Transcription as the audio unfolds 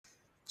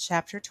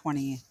Chapter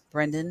 20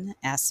 Brendan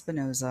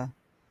Espinoza.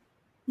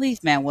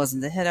 Leaf Man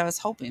wasn't the hit I was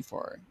hoping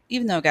for,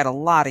 even though it got a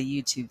lot of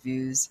YouTube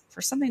views.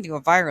 For something to go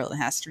viral, it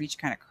has to reach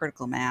kind of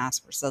critical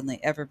mass where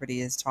suddenly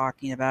everybody is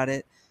talking about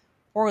it.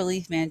 Poor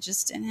Leaf Man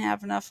just didn't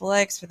have enough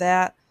legs for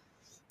that.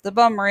 The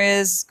bummer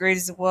is, as great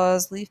as it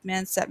was, Leaf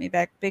Man set me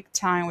back big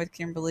time with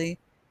Kimberly.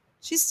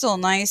 She's still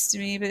nice to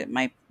me, but it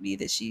might be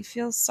that she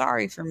feels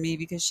sorry for me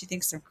because she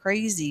thinks I'm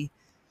crazy.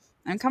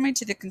 I'm coming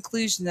to the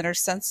conclusion that our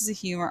senses of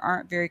humor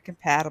aren't very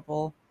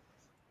compatible.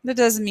 That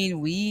doesn't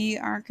mean we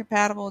aren't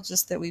compatible,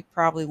 just that we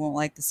probably won't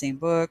like the same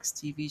books,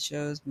 TV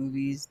shows,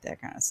 movies, that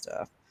kind of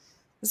stuff.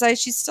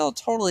 Besides, she's still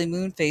totally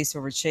moon-faced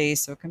over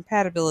Chase, so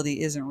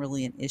compatibility isn't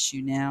really an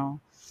issue now.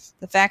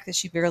 The fact that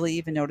she barely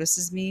even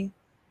notices me,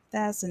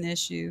 that's an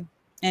issue.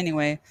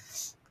 Anyway,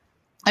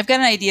 I've got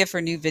an idea for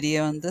a new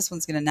video, and this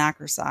one's going to knock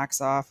her socks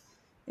off.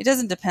 It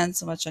doesn't depend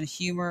so much on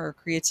humor or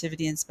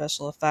creativity and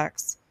special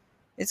effects.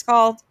 It's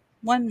called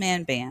One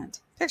Man Band.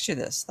 Picture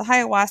this, the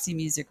Hiawassee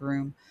Music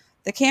Room.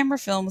 The camera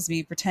films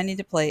me pretending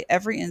to play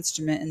every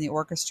instrument in the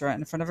orchestra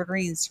in front of a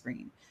green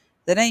screen.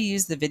 Then I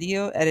use the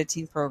video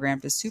editing program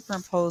to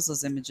superimpose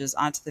those images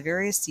onto the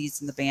various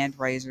seats in the band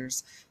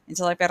risers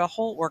until I've got a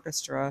whole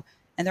orchestra,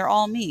 and they're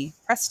all me.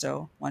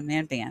 Presto,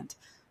 one-man band.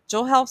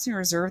 Joel helps me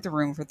reserve the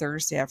room for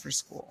Thursday after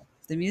school.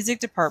 The music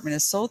department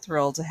is so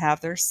thrilled to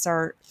have their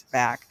start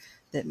back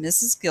that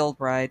Mrs.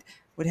 Gilbride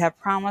would have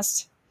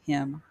promised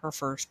him her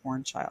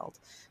firstborn child.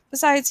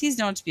 Besides, he's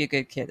known to be a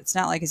good kid. It's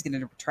not like he's going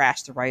to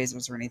trash the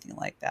risers or anything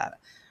like that.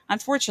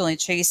 Unfortunately,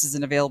 Chase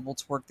isn't available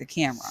to work the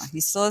camera.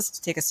 He still has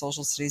to take a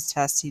social studies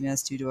test he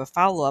missed due to a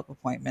follow-up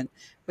appointment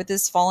with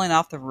his falling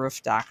off the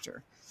roof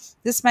doctor.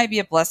 This might be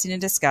a blessing in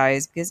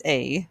disguise because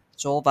A,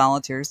 Joel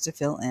volunteers to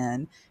fill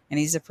in, and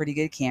he's a pretty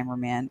good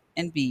cameraman,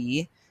 and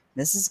B,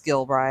 Mrs.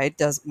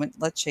 Gilbride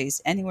wouldn't let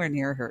Chase anywhere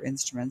near her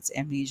instruments,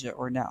 amnesia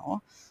or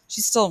no.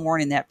 She's still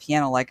mourning that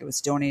piano like it was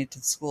donated to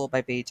the school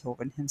by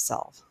Beethoven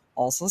himself.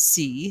 Also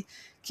C,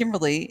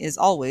 Kimberly is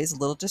always a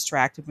little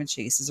distracted when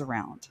Chase is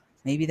around.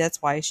 Maybe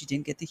that's why she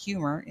didn't get the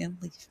humor in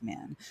Leaf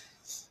Man.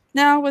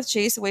 Now, with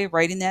Chase away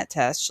writing that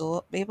test,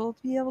 she'll be able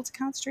to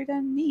concentrate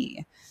on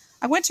me.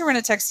 I went to her in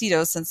a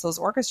tuxedo since those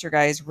orchestra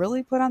guys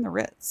really put on the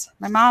Ritz.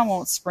 My mom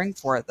won't spring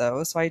for it,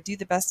 though, so I do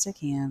the best I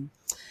can.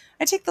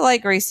 I take the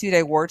light gray suit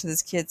I wore to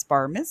this kid's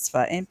bar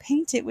mitzvah and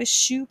paint it with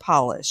shoe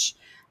polish.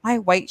 My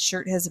white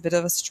shirt has a bit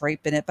of a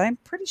stripe in it, but I'm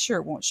pretty sure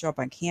it won't show up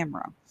on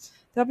camera.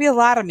 There'll be a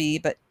lot of me,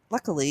 but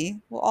luckily,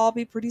 we'll all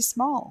be pretty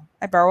small.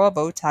 I borrow a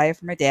bow tie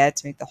from my dad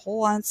to make the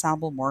whole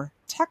ensemble more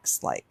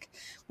tux-like.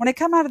 When I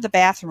come out of the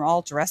bathroom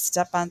all dressed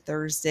up on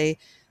Thursday,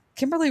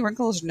 Kimberly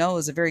wrinkles her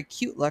nose, a very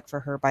cute look for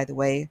her, by the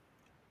way.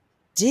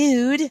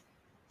 Dude,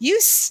 you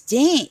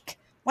stink.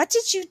 What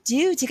did you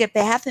do? Take a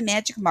bath in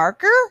magic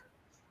marker?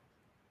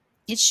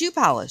 It's shoe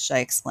polish, I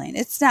explain.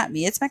 It's not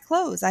me, it's my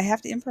clothes. I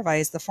have to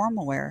improvise the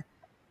formal wear.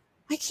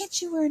 Why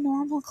can't you wear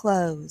normal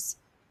clothes?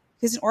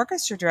 Because an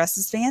orchestra dress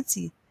is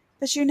fancy.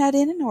 But you're not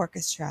in an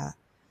orchestra.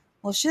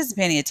 Well, if she doesn't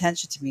pay any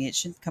attention to me, it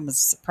shouldn't come as a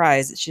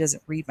surprise that she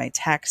doesn't read my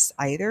texts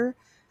either.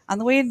 On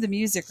the way into the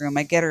music room,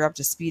 I get her up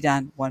to speed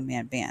on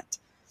one-man band.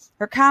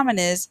 Her comment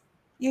is,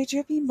 "You're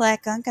dripping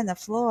black gunk on the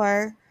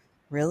floor."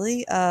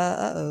 Really?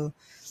 Uh-oh.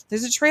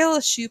 There's a trail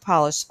of shoe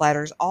polish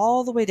splatters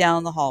all the way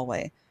down the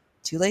hallway.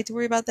 Too late to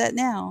worry about that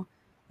now.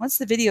 Once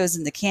the video is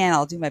in the can,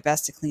 I'll do my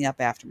best to clean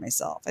up after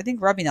myself. I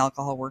think rubbing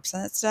alcohol works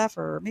on that stuff,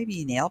 or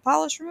maybe nail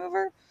polish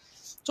remover?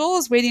 Joel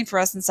is waiting for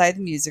us inside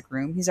the music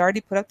room. He's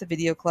already put up the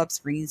video club's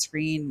green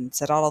screen and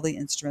set out all the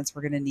instruments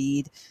we're going to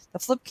need. The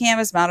flip cam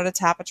is mounted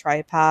atop a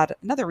tripod,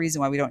 another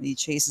reason why we don't need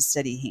Chase's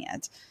steady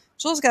hand.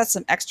 Joel's got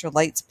some extra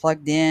lights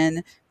plugged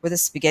in with a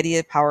spaghetti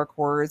of power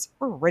cords.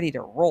 We're ready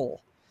to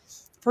roll.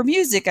 For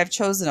music, I've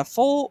chosen a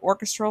full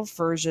orchestral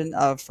version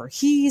of For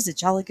He's a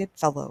Jolly Good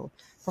Fellow,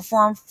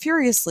 performed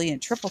furiously in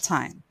triple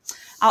time.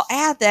 I'll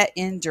add that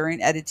in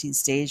during editing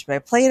stage, but I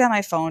play it on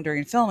my phone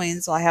during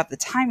filming so I have the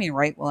timing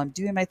right while I'm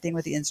doing my thing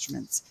with the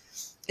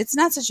instruments. It's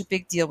not such a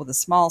big deal with the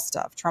small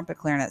stuff, trumpet,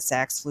 clarinet,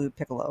 sax, flute,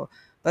 piccolo,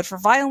 but for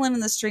violin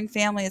and the string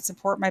family, it's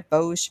important my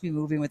bows should be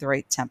moving with the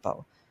right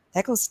tempo.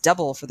 That goes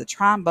double for the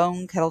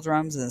trombone, kettle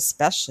drums, and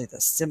especially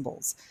the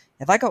cymbals.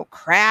 If I go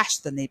crash,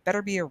 then they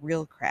better be a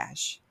real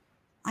crash.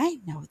 I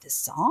know this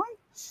song.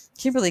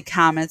 Kimberly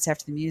comments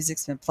after the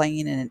music's been playing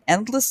in an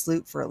endless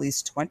loop for at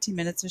least 20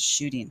 minutes of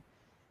shooting.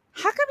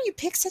 How come you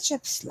pick such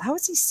a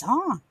lousy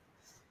song?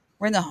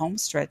 We're in the home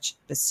stretch.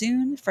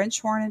 Bassoon,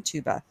 French horn, and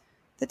tuba.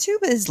 The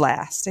tuba is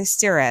last. I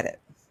stare at it.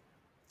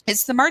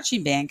 It's the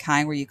marching band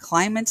kind where you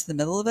climb into the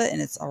middle of it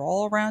and it's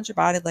all around your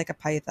body like a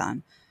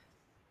python.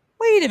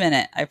 Wait a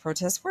minute, I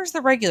protest. Where's the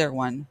regular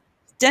one?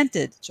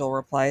 Dented, Joel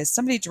replies.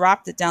 Somebody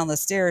dropped it down the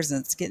stairs and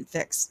it's getting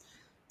fixed.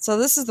 So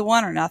this is the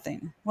one or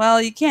nothing.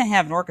 Well, you can't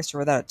have an orchestra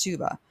without a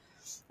tuba.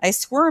 I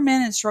squirm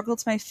in and struggle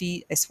to my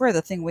feet. I swear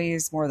the thing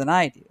weighs more than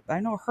I do. But I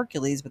know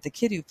Hercules, but the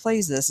kid who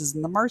plays this is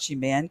in the marching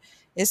band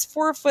is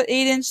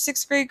 4'8"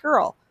 sixth grade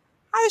girl.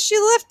 How does she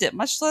lift it,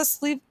 much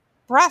less leave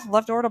breath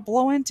left over to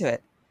blow into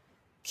it?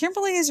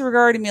 Kimberly is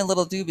regarding me a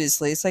little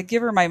dubiously, so I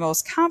give her my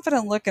most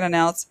confident look and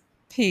announce,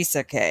 Piece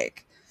of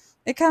cake.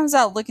 It comes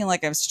out looking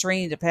like I'm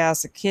straining to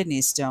pass a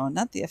kidney stone,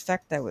 not the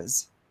effect I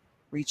was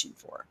reaching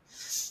for.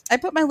 I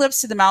put my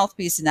lips to the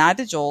mouthpiece and nod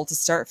to Joel to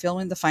start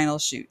filming the final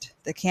shoot.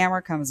 The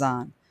camera comes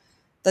on.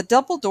 The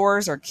double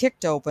doors are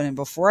kicked open, and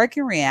before I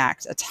can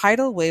react, a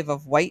tidal wave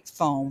of white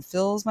foam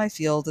fills my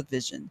field of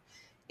vision.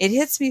 It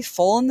hits me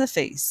full in the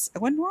face.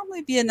 It would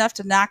normally be enough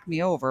to knock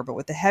me over, but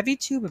with the heavy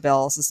tuba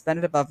bell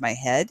suspended above my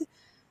head,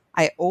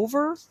 I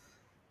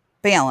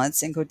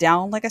overbalance and go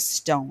down like a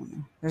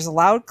stone. There's a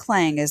loud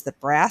clang as the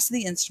brass of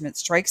the instrument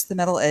strikes the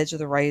metal edge of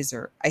the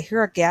riser. I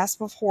hear a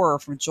gasp of horror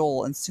from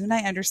Joel, and soon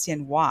I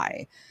understand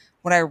why.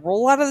 When I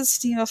roll out of the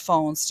steam of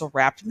foam still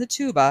wrapped in the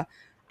tuba,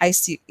 I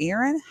see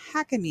Aaron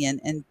Hakamian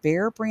and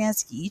Bear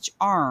Bransky, each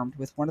armed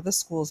with one of the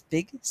school's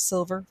big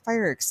silver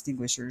fire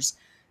extinguishers,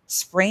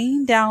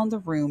 spraying down the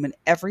room and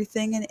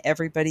everything and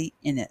everybody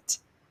in it.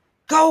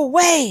 Go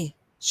away!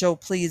 Joe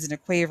pleads in a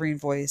quavering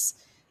voice.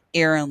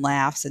 Aaron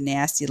laughs a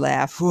nasty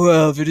laugh.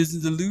 Well, if it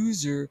isn't the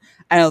loser,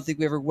 I don't think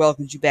we ever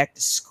welcomed you back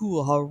to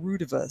school. How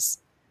rude of us.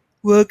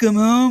 Welcome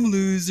home,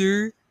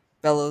 loser,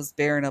 bellows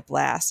Bear in a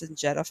blast and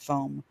jet of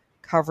foam,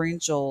 covering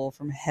Joel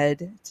from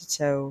head to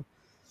toe.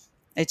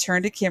 I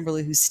turn to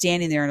Kimberly, who's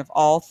standing there and, of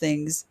all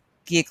things,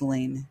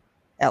 giggling.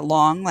 At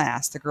long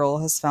last, the girl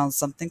has found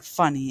something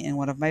funny in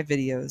one of my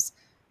videos.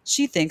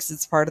 She thinks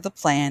it's part of the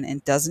plan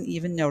and doesn't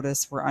even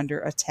notice we're under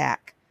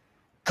attack.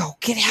 Go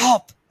get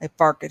help, I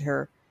bark at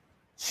her.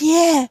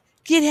 Yeah,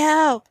 get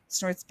help,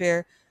 snorts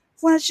Bear.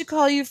 Why don't you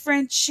call your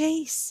friend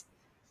Chase?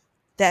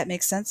 That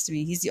makes sense to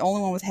me. He's the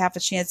only one with half a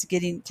chance of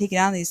taking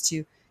on these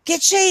two.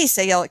 Get Chase,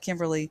 I yell at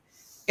Kimberly.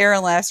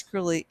 Aaron laughs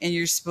cruelly. And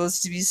you're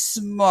supposed to be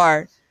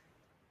smart.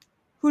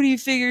 Who do you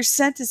figure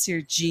sent us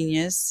here,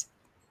 genius?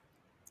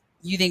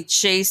 You think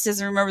Chase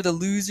doesn't remember the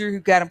loser who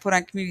got him put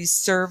on community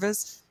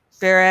service?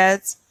 Bear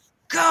adds.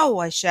 Go,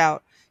 I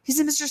shout. He's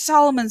in Mr.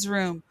 Solomon's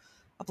room.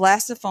 A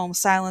blast of foam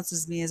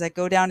silences me as I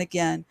go down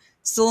again,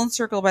 still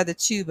encircled by the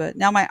tuba.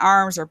 Now my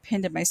arms are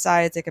pinned at my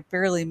sides. I could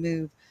barely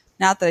move.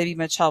 Not that I need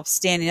much help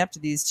standing up to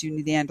these two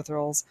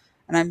Neanderthals.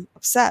 And I'm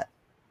upset.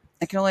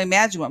 I can only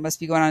imagine what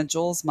must be going on in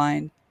Joel's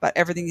mind about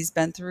everything he's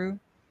been through.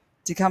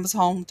 He comes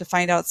home to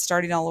find out it's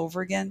starting all over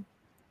again.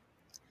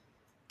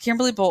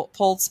 Kimberly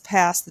pulls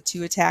past the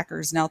two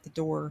attackers and out the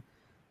door.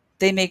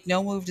 They make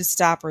no move to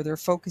stop her. Their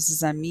focus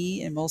is on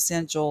me and mostly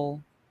on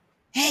Joel.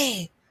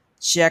 Hey,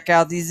 check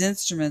out these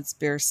instruments,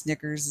 Bear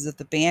snickers, as if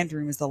the band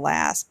room is the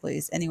last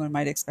place anyone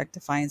might expect to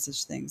find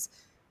such things.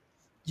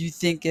 You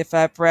think if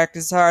I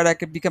practice hard I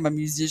could become a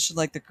musician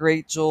like the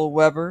great Joel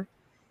Weber?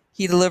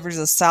 He delivers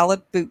a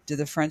solid boot to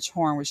the French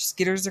horn, which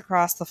skitters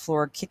across the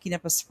floor, kicking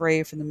up a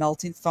spray from the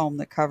melting foam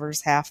that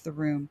covers half the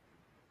room.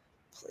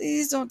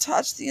 Please don't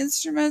touch the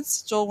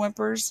instruments, Joel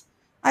whimpers.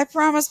 I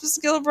promised Miss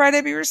Gilbride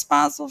I'd be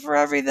responsible for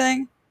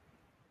everything.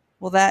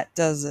 Well, that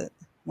does it.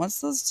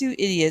 Once those two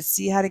idiots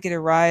see how to get a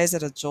rise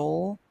out of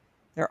Joel,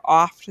 they're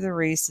off to the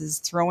races,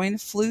 throwing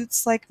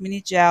flutes like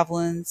mini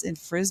javelins and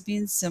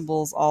frisbeeing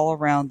cymbals all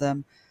around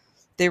them.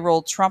 They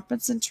roll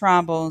trumpets and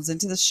trombones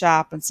into the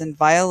shop and send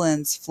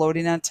violins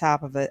floating on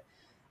top of it.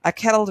 A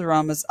kettle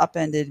drum is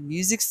upended,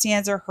 music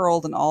stands are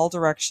hurled in all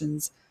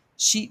directions,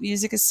 sheet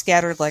music is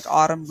scattered like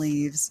autumn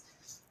leaves.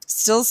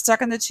 Still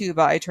stuck in the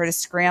tuba, I try to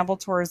scramble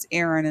towards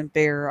Aaron and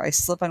Bear. I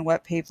slip on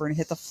wet paper and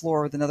hit the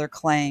floor with another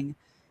clang.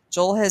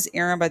 Joel has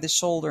Aaron by the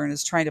shoulder and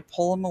is trying to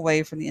pull him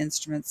away from the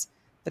instruments,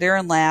 but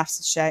Aaron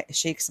laughs and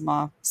shakes him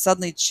off.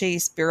 Suddenly,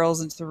 Chase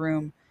barrels into the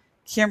room,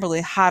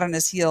 Kimberly hot on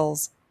his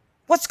heels.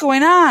 What's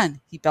going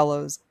on? He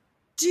bellows.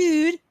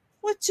 Dude,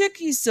 what took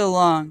you so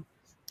long?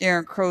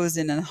 Aaron crows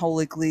in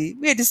unholy glee.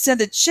 We had to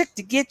send a chick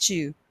to get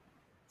you.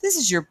 This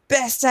is your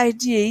best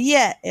idea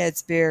yet,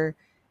 adds Bear.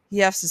 He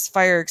hefts his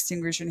fire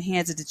extinguisher and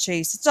hands it to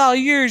Chase. It's all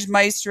yours,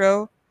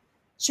 maestro.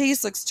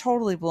 Chase looks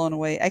totally blown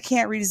away. I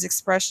can't read his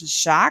expression,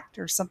 shocked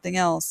or something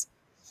else.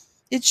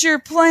 It's your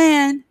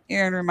plan,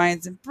 Aaron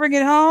reminds him. Bring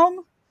it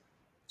home.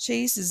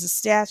 Chase is a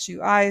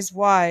statue, eyes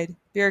wide.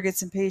 Bear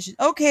gets impatient.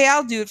 Okay,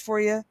 I'll do it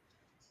for you.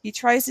 He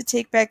tries to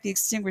take back the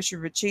extinguisher,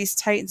 but Chase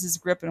tightens his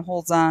grip and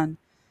holds on.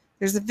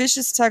 There's a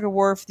vicious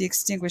tug-of-war for the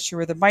extinguisher.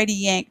 With a mighty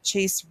yank,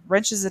 Chase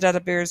wrenches it out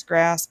of Bear's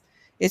grasp.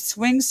 It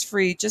swings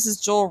free just as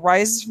Joel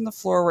rises from the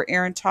floor where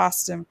Aaron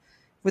tossed him.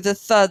 With a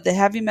thud, the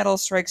heavy metal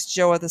strikes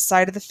Joe at the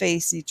side of the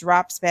face, and he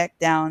drops back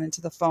down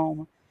into the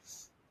foam.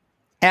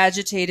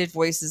 Agitated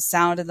voices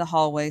sound in the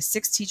hallway.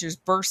 6 teachers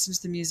burst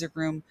into the music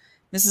room,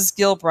 Mrs.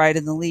 Gilbride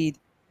in the lead.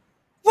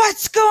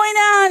 What's going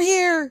on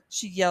here?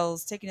 She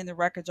yells, taking in the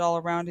wreckage all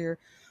around her.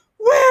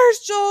 Where's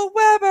Joel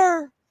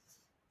Weber?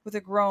 With a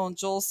groan,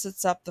 Joel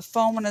sits up, the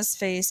foam on his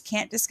face,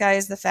 can't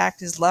disguise the fact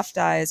his left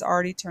eye is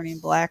already turning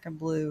black and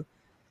blue.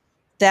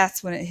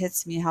 That's when it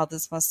hits me how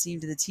this must seem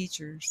to the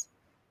teachers.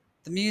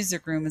 The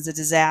music room is a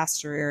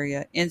disaster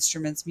area.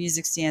 Instruments,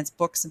 music stands,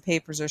 books, and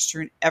papers are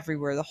strewn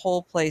everywhere, the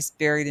whole place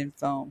buried in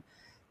foam.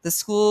 The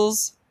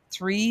school's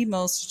 3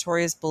 most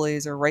notorious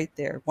bullies are right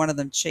there. One of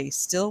them, Chase,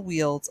 still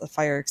wields a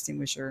fire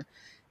extinguisher,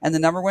 and the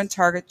number 1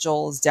 target,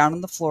 Joel, is down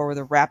on the floor with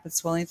a rapid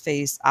swelling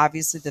face,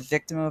 obviously the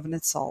victim of an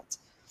assault.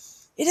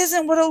 It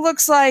isn't what it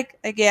looks like,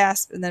 I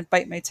gasp and then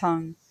bite my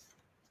tongue.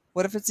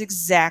 What if it's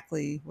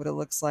exactly what it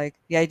looks like?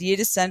 The idea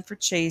to send for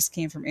Chase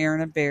came from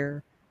Aaron and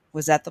Bear.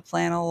 Was that the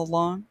plan all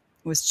along?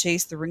 Was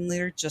Chase the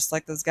ringleader, just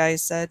like those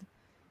guys said?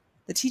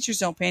 The teachers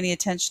don't pay any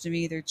attention to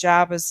me. Their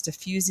job is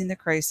diffusing the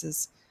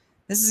crisis.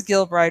 Mrs.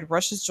 Gilbride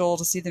rushes Joel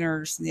to see the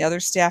nurse, and the other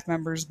staff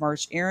members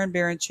march Aaron,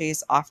 Bear, and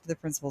Chase off to the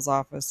principal's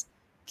office.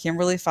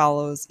 Kimberly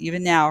follows.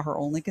 Even now, her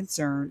only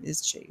concern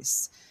is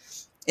Chase.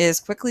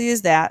 As quickly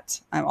as that,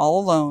 I'm all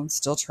alone,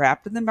 still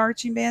trapped in the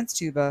marching band's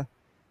tuba.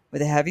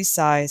 With a heavy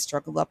sigh, I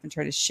struggle up and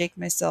try to shake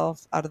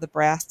myself out of the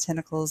brass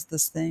tentacles of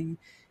this thing.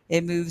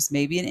 It moves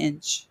maybe an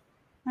inch.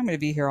 I'm going to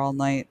be here all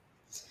night.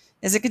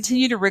 As I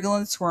continue to wriggle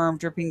and squirm,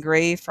 dripping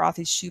gray,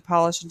 frothy shoe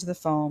polish into the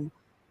foam,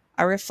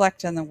 I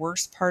reflect on the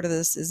worst part of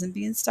this isn't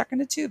being stuck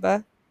in a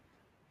tuba.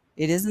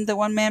 It isn't that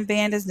one-man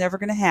band is never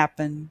going to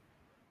happen.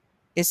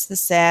 It's the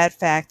sad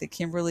fact that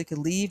Kimberly could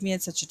leave me in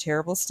such a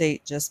terrible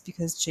state just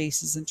because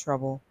Chase is in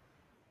trouble.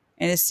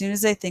 And as soon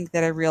as I think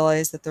that, I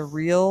realize that the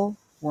real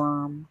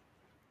worm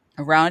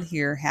around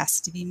here has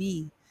to be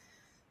me.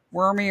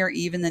 Wormier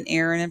even than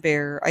Aaron and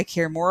Bear. I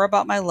care more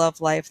about my love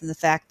life than the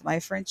fact that my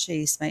friend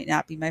Chase might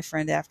not be my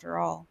friend after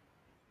all.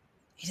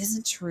 It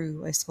isn't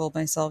true, I scold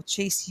myself.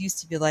 Chase used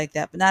to be like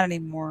that, but not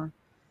anymore.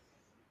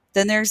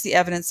 Then there's the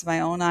evidence of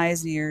my own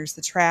eyes and ears,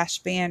 the trash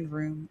band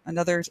room,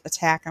 another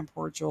attack on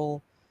poor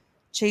Joel.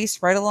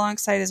 Chase right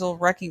alongside his old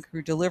wrecking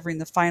crew delivering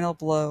the final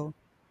blow.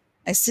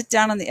 I sit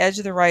down on the edge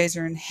of the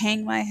riser and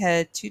hang my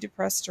head, too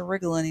depressed to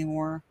wriggle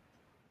anymore.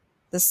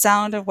 The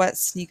sound of wet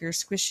sneakers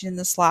squishing in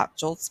the slop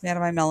jolts me out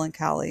of my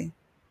melancholy.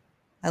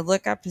 I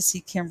look up to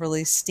see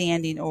Kimberly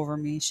standing over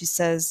me. She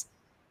says,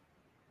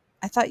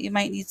 I thought you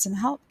might need some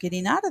help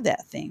getting out of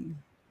that thing.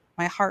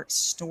 My heart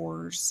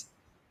stores.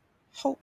 Hope